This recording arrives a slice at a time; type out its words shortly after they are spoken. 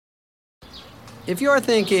If you're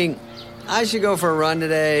thinking, I should go for a run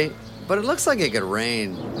today, but it looks like it could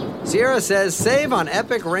rain, Sierra says save on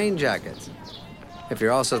epic rain jackets. If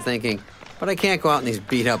you're also thinking, but I can't go out in these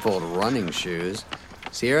beat-up old running shoes,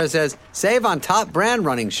 Sierra says save on top brand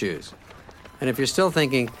running shoes. And if you're still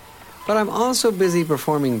thinking, but I'm also busy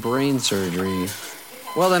performing brain surgery,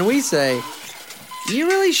 well, then we say, you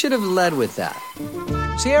really should have led with that.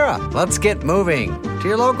 Sierra, let's get moving to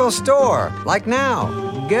your local store, like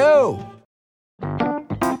now. Go!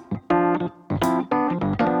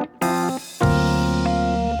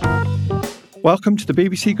 Welcome to the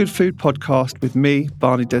BBC Good Food podcast with me,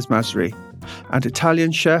 Barney Desmasri, and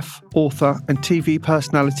Italian chef, author and TV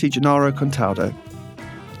personality Gennaro Contaldo.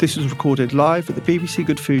 This was recorded live at the BBC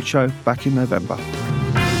Good Food Show back in November.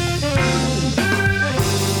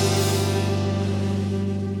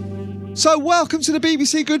 So welcome to the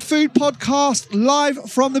BBC Good Food podcast,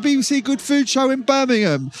 live from the BBC Good Food Show in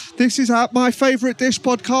Birmingham. This is my favourite dish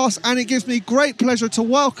podcast, and it gives me great pleasure to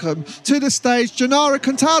welcome to the stage Gennaro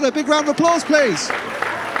Contaldo. Big round of applause, please.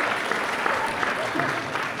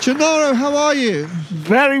 Gennaro, how are you?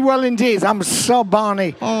 Very well indeed. I'm so,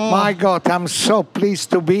 Barney. Oh. My God, I'm so pleased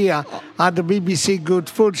to be here at the BBC Good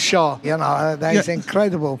Food Show. You know, that's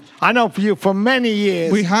incredible. I know you for many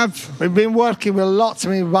years. We have. We've been working with lots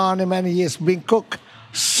of Barney many years. Been cook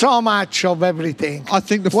so much of everything. I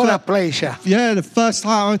think what a pleasure. Yeah, the first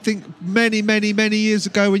time, I think many years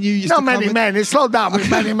ago when you used to come... many. Slow down with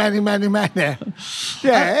many.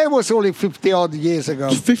 Yeah, it was only 50 odd years ago.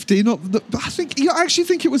 50, I actually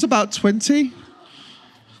think it was about 20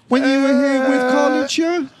 when you were here with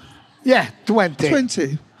Carluccio. Yeah, 20.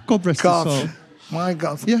 20. God rest his soul. My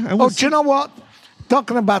God. Yeah. Do you know what?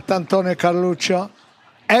 Talking about Antonio Carluccio,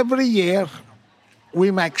 every year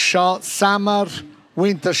we make show, summer,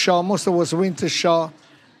 winter show. Most of it was winter show.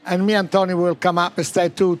 And me and Tony will come up and stay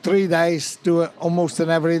 2-3 days, do it almost an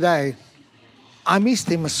every day. I missed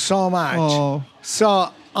him so much. Oh. So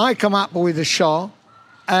I come up with a show,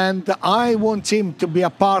 and I want him to be a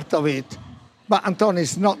part of it. But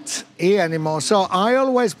Antonio's not here anymore. So I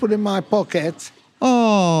always put in my pocket.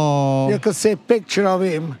 Oh. You could see a picture of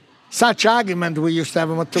him. Such argument we used to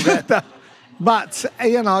have together. But,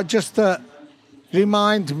 just to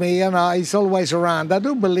remind me, he's always around. I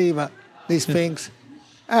do believe these things.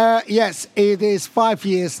 Yes, it is 5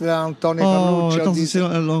 years now Antonio Carluccio it doesn't seem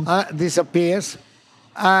like that long. Disappears.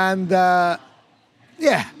 And,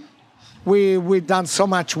 we've done so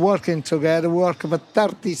much working together. We worked for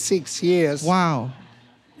 36 years. Wow.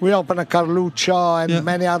 We opened a Carluccio and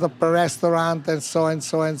many other restaurants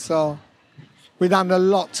and so. We've done a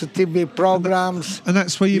lot of TV programs. And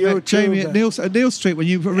that's where you met Jamie at Neal Street when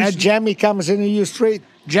you originally... Jamie comes in Neal Street.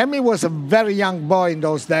 Jamie was a very young boy in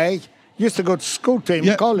those days. Used to go to school to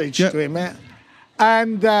him, college to him.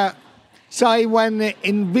 And so he went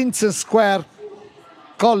in Vincent Square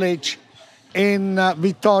College in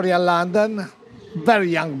Victoria, London. Very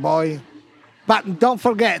young boy. But don't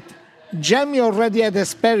forget, Jamie already had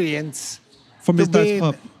experience from his dad's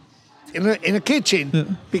pub. In a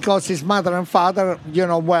kitchen, because his mother and father, they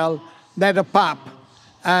had a pub.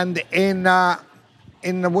 And in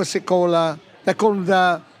what's it called? They call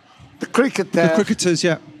them the cricketer. The cricketers,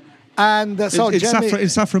 yeah. And so Jamie... In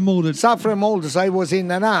Saffron Walden. Saffron Walden, so he was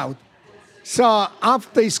in and out. So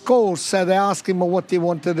after his course, they asked him what he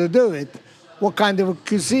wanted to do it, what kind of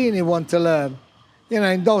cuisine he wanted to learn.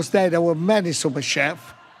 In those days, there were many super chefs.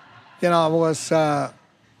 It was...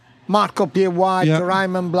 Marco Pierre White,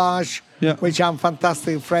 Raymond Blanche, which I'm a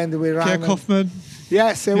fantastic friend with Raymond. Pierre Kaufman.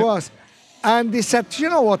 Yes, it was. And he said, you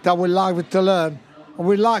know what I would like to learn? I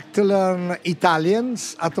would like to learn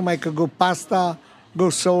Italians, how to make a good pasta,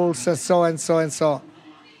 good sauce, and so.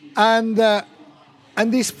 And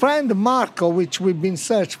this friend, Marco, which we've been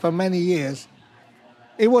searching for many years,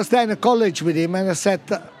 he was there in college with him, and I said,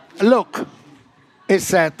 look, he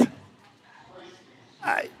said,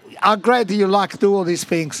 I'm glad you like to do all these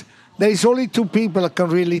things. There's only two people that can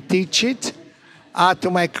really teach it, how to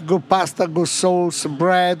make good pasta, good sauce,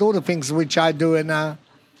 bread, all the things which I do now.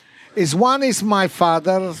 One is my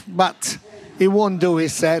father, but he won't do, he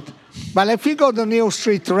said. But if you go to the Neal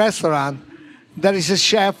Street restaurant, there is a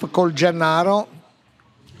chef called Gennaro.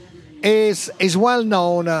 He's well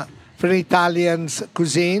known for Italian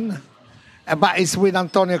cuisine, but he's with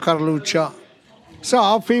Antonio Carluccio. So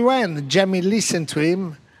off he went. Jamie listened to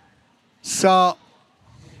him. So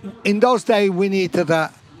in those days, we needed an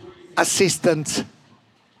assistant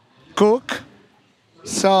cook.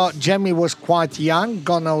 So Jamie was quite young.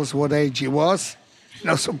 God knows what age he was.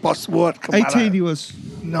 Not supposed to work. 18 he was.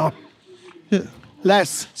 No. Yeah.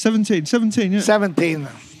 Less. 17, yeah. 17.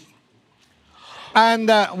 And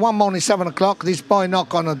one morning, 7 o'clock, this boy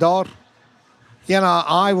knocked on the door. You know,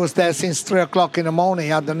 I was there since 3 o'clock in the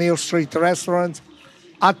morning at the Neil Street restaurant.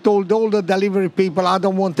 I told all the delivery people I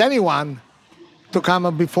don't want anyone to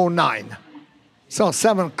come before 9. So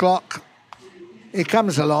 7 o'clock, he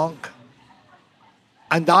comes along.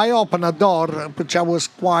 And I opened the door, which I was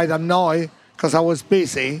quite annoyed because I was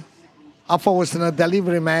busy. I thought it was a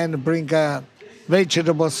delivery man bring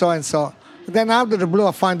vegetables, so-and-so. Then out of the blue,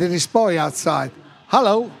 I find this boy outside.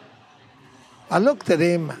 Hello. I looked at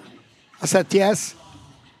him. I said, yes.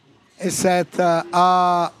 He said,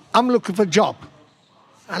 I'm looking for a job.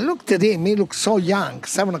 I looked at him. He looked so young,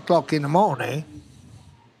 7 o'clock in the morning.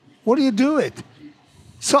 What do you do it?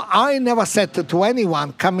 So I never said to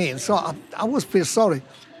anyone, come in. So I was feel sorry.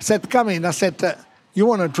 I said, come in. I said, you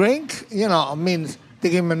want a drink? You know, I mean, they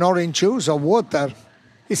give him an orange juice or water.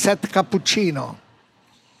 He said, cappuccino.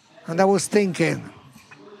 And I was thinking,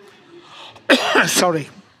 sorry.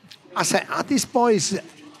 I said, this boy is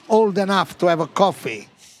old enough to have a coffee.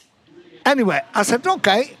 Anyway, I said,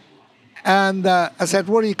 okay. And I said,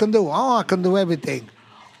 what you can do? Oh, I can do everything.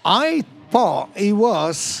 I thought he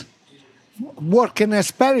was working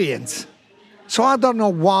experience. So I don't know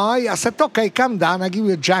why. I said, okay, come down. I give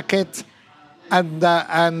you a jacket and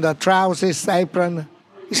trousers, apron.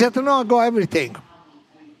 He said, no, I got everything.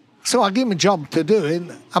 So I gave him a job to do.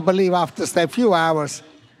 And I believe after a few hours,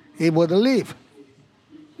 he would leave.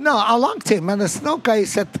 No, I liked him. And I said, okay. He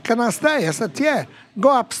said, can I stay? I said, yeah.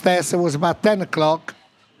 Go upstairs. It was about 10 o'clock.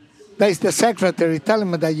 There's the secretary telling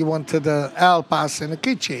me that you wanted to help us in the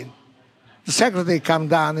kitchen. The secretary came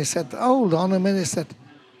down. He said, hold on a minute. He said,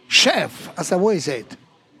 chef. I said, what is it?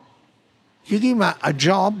 You give him a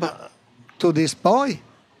job to this boy?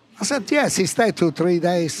 I said, yes. He stayed 2-3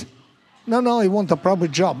 days. No, he wants a proper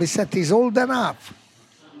job. He said, he's old enough.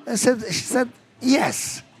 She said,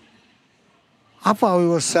 yes. I thought it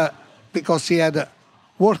was because he had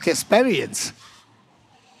work experience.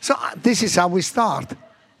 So this is how we start.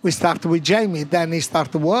 We start with Jamie, then he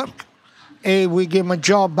started to work. We give him a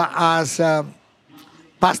job as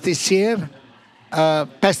pastissier,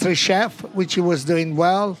 pastry chef, which he was doing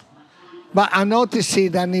well. But I noticed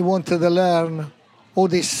that he wanted to learn all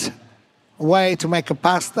this way to make a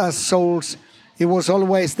pasta, sauce. He was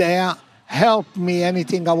always there, helped me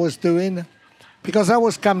anything I was doing. Because I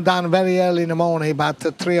was come down very early in the morning, about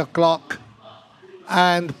 3 o'clock,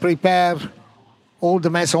 and prepare all the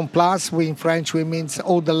mise en place. In French, we mean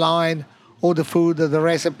all the line, all the food, the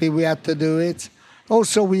recipe, we had to do it.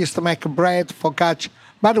 Also, we used to make bread, focaccia.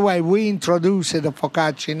 By the way, we introduced the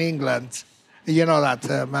focaccia in England. You know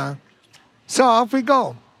that, man. So off we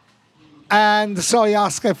go. And so he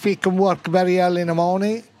asked if he can work very early in the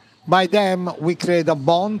morning. By then, we created a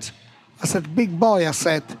bond. I said, big boy, I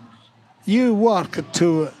said, you work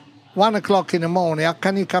to 1 o'clock in the morning. How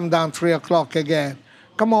can you come down 3 o'clock again?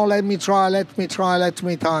 Come on, let me try.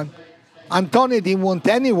 Antonio didn't want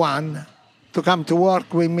anyone to come to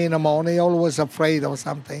work with me in the morning, always afraid of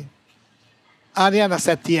something. Ariana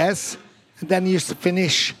said yes. And then he used to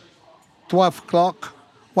finish 12 o'clock,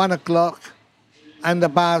 1 o'clock, and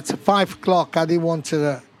about 5 o'clock, I didn't want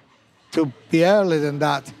to be earlier than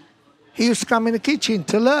that. He used to come in the kitchen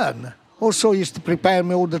to learn. Also, he used to prepare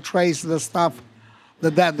me all the trays, the stuff,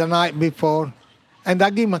 the night before. And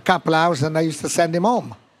I give him a couple hours and I used to send him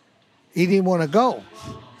home. He didn't want to go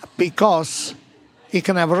because he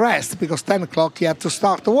can have a rest, because 10 o'clock he had to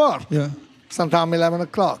start to work. Yeah. Sometime 11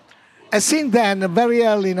 o'clock. And since then, very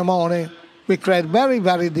early in the morning, we create very,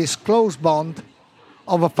 very this close bond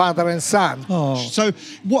of a father and son. Oh. So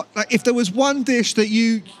what, like, if there was one dish that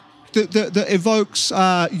you that evokes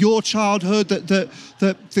your childhood,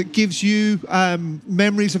 that gives you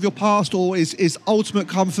memories of your past, or is ultimate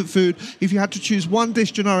comfort food, if you had to choose one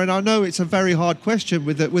dish, Gennaro, and I know it's a very hard question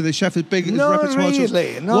with a chef as big as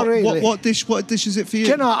repertoire. Not really. What dish is it for you?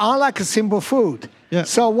 You know, I like a simple food. Yeah.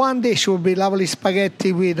 So one dish would be lovely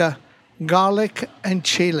spaghetti with garlic and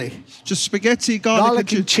chili. Just spaghetti,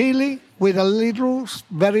 garlic and chili with a little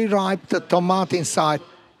very ripe tomato inside.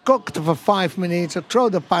 Cooked for 5 minutes, throw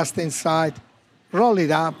the pasta inside, roll it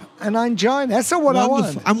up, and I enjoy it. That's what I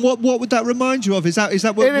want. And what would that remind you of? Is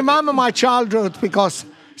that what? It reminds me of my childhood, because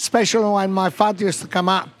especially when my father used to come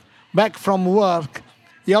up back from work,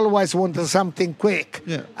 he always wanted something quick.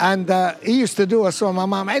 Yeah. And he used to do so. My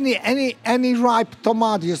mom, any ripe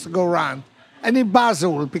tomato used to go around, any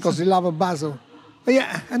basil, because he loved basil. But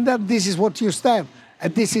yeah, and this is what used to have.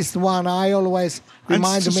 And this is the one I always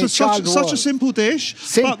remind me of childhood. Such a simple dish.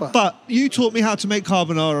 Simple. But you taught me how to make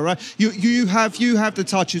carbonara, right? You have the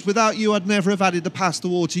touches. Without you, I'd never have added the pasta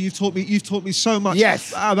water. You've taught me so much.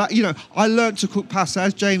 Yes. About, I learned to cook pasta,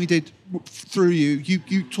 as Jamie did, through you.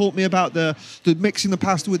 You taught me about the mixing the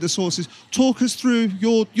pasta with the sauces. Talk us through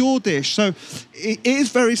your dish. So it is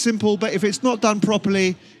very simple, but if it's not done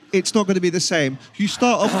properly, it's not going to be the same. You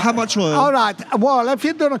start off, how much oil? All right. Well, if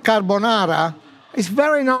you're doing a carbonara, it's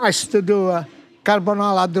very nice to do a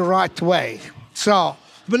carbonara the right way. So...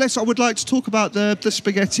 But I would like to talk about the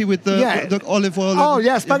spaghetti with the olive oil. Oh,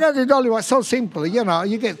 yeah, spaghetti with olive oil. So simple. You know,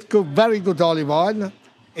 you get very good olive oil.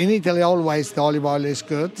 In Italy, always the olive oil is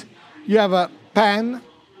good. You have a pan,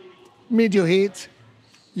 medium heat.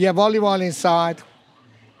 You have olive oil inside.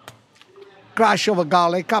 Crush of a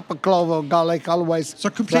garlic, couple of cloves of garlic, always. So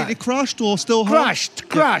completely crushed or still hard?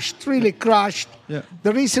 Crushed, really crushed. Yeah.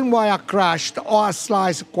 The reason why I crushed or I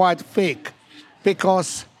slice quite thick,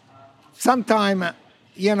 because sometimes...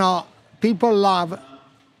 You know, people love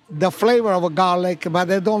the flavor of a garlic, but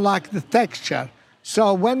they don't like the texture.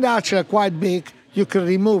 So when they're actually quite big, you can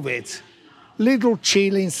remove it. Little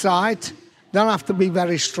chili inside. Don't have to be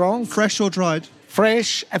very strong. Fresh or dried?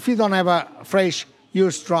 Fresh. If you don't have a fresh,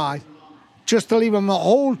 use dry. Just to leave them a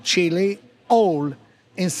whole chili, whole,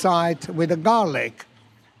 inside with the garlic.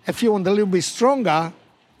 If you want a little bit stronger,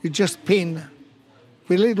 you just pin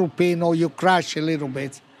with a little pin or you crush a little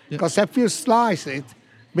bit. Because if you slice it,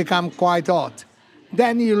 become quite hot.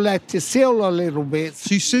 Then you let it sizzle a little bit.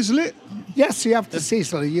 So you sizzle it? Yes, you have to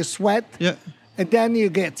sizzle it. You sweat. Yeah. And then you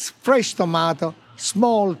get fresh tomato,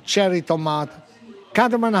 small cherry tomato,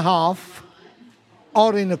 cut them in half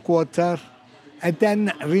or in a quarter, and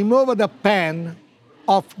then remove the pan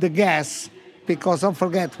off the gas, because don't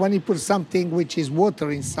forget, when you put something which is water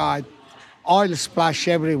inside, oil splash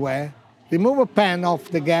everywhere. Remove a pan off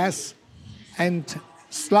the gas and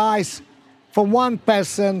slice. For one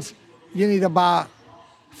person, you need about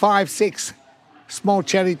 5-6 small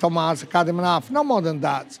cherry tomatoes, cut them in half, no more than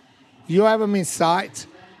that. You have them inside,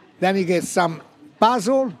 then you get some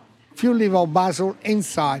basil, few leaves of basil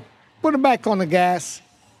inside. Put it back on the gas,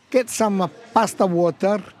 get some pasta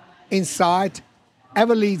water inside, have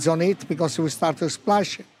a lid on it because it will start to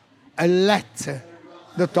splash, and let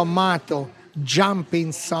the tomato jump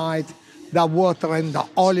inside the water and the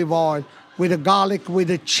olive oil with the garlic, with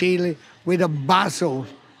the chili, with the basil.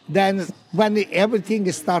 Then when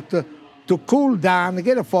everything starts to cool down,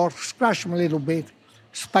 get a fork, scratch them a little bit.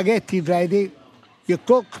 Spaghetti ready. You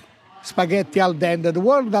cook spaghetti al dente. The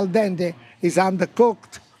word al dente is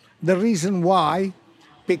undercooked. The reason why,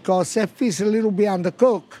 because if it's a little bit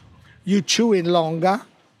undercooked, you chew it longer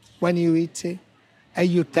when you eat it, and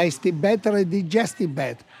you taste it better and digest it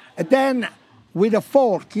better. And then with a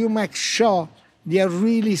fork, you make sure you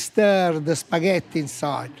really stir the spaghetti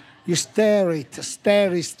inside. You stir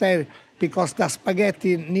it, because the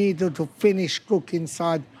spaghetti needed to finish cook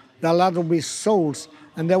inside the little bit sauce,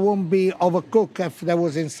 and they won't be overcooked if they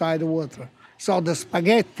was inside the water. So the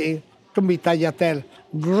spaghetti can be tagliatelle,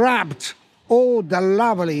 grabbed all the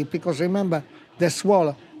lovely, because remember, the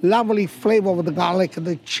swallow, lovely flavor of the garlic,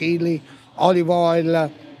 the chili, olive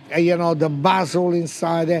oil, the basil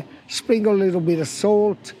inside there, sprinkle a little bit of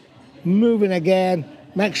salt, moving again,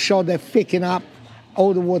 make sure they thicken up,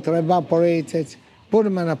 all the water evaporated, put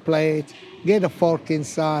them on a plate, get a fork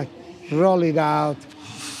inside, roll it out.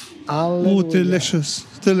 Oh, delicious.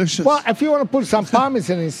 Well, if you want to put some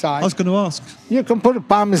parmesan inside... I was going to ask. You can put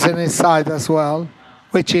parmesan inside as well,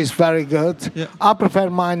 which is very good. Yeah. I prefer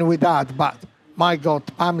mine with that, but my God,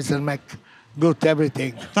 parmesan make good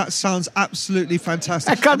everything. That sounds absolutely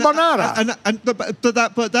fantastic. A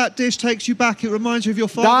carbonara. But that dish takes you back. It reminds you of your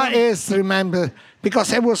father. That is, remember,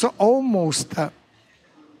 because it was almost...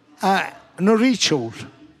 no ritual.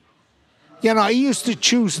 I used to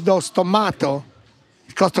choose those tomato,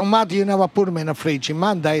 because tomato you never put them in the fridge. In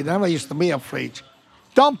my day, there never used to be a fridge.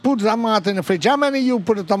 Don't put tomato in the fridge. How many of you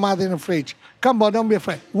put a tomato in the fridge? Come on, don't be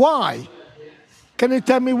afraid. Why? Can you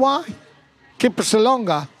tell me why? Keep it so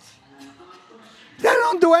longer. They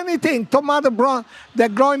don't do anything. Tomato, they're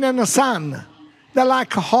growing in the sun. They're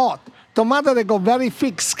like hot. Tomato, they got very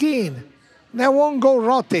thick skin. They won't go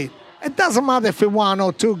rotty. It doesn't matter if one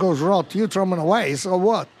or two goes rot, you throw them away, so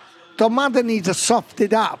what? Tomato needs to soften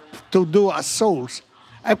it up to do a sauce.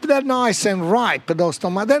 If they're nice and ripe, those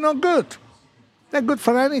tomatoes, they're not good. They're good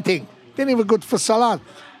for anything. They're even good for salad.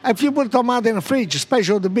 If you put tomato in the fridge,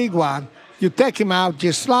 especially the big one, you take him out,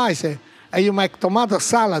 you slice it, and you make tomato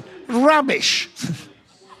salad. Rubbish.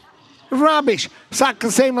 Rubbish. It's like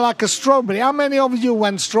the same like a strawberry. How many of you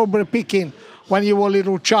went strawberry picking when you were a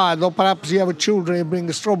little child, or perhaps you have a children, you bring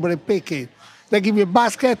a strawberry picking? They give you a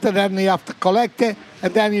basket, and then you have to collect it,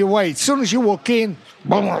 and then you wait. As soon as you walk in,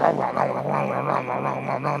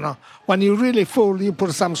 when you're really full, you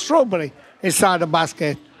put some strawberry inside the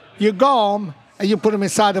basket. You go home, and you put them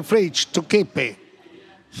inside the fridge to keep it.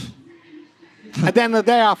 And then the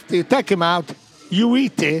day after, you take them out, you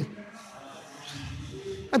eat it,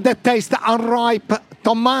 and they taste unripe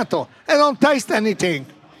tomato. They don't taste anything,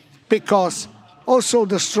 because also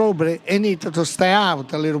the strawberry, it needs to stay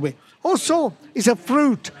out a little bit. Also, it's a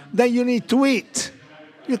fruit that you need to eat.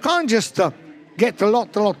 You can't just get a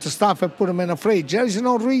lot of stuff and put them in a fridge. There is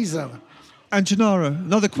no reason. And Gennaro,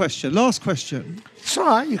 another question, last question. It's all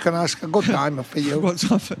right, you can ask a good time for you.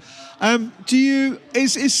 What's up?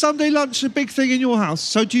 Is Sunday lunch a big thing in your house?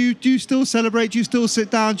 So do you still celebrate? Do you still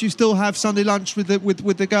sit down? Do you still have Sunday lunch with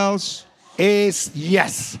the girls? Yes.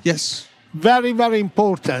 Yes. Very, very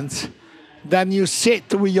important. Then you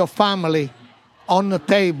sit with your family on the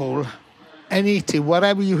table and eat it,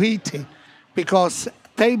 wherever you eat it. Because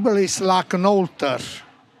table is like an altar.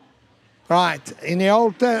 Right. In the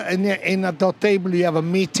altar, in the table, you have a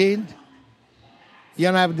meeting. You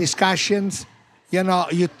have discussions.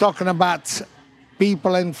 You're talking about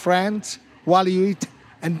people and friends while you eat.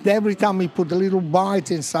 And every time you put a little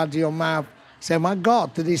bite inside your mouth, say, my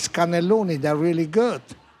God, these cannelloni, they're really good.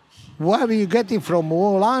 Where do you get it from?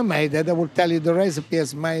 Well, I made it. They will tell you the recipe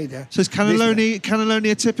is made. So is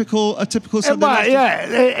cannelloni a typical Sunday lunch?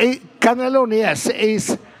 Yeah, cannelloni, yes,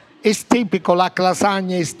 is typical, like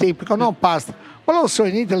lasagna is typical, not pasta. But also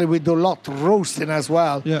in Italy we do a lot of roasting as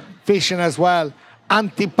well, fishing as well.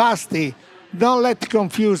 Antipasti. Don't let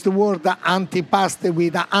confuse the word antipasti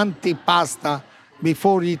with antipasta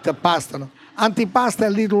before you eat the pasta. No. Antipasta, a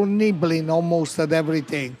little nibbling almost at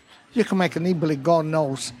everything. You can make a nibbling, God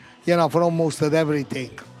knows, for almost at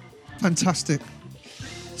everything. Fantastic.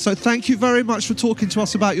 So thank you very much for talking to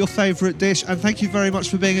us about your favourite dish, and thank you very much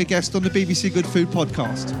for being a guest on the BBC Good Food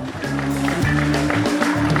podcast.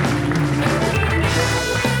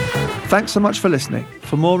 Thanks so much for listening.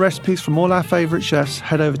 For more recipes from all our favourite chefs,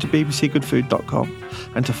 head over to bbcgoodfood.com.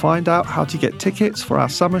 And to find out how to get tickets for our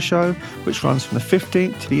summer show, which runs from the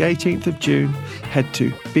 15th to the 18th of June, head to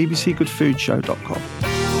bbcgoodfoodshow.com.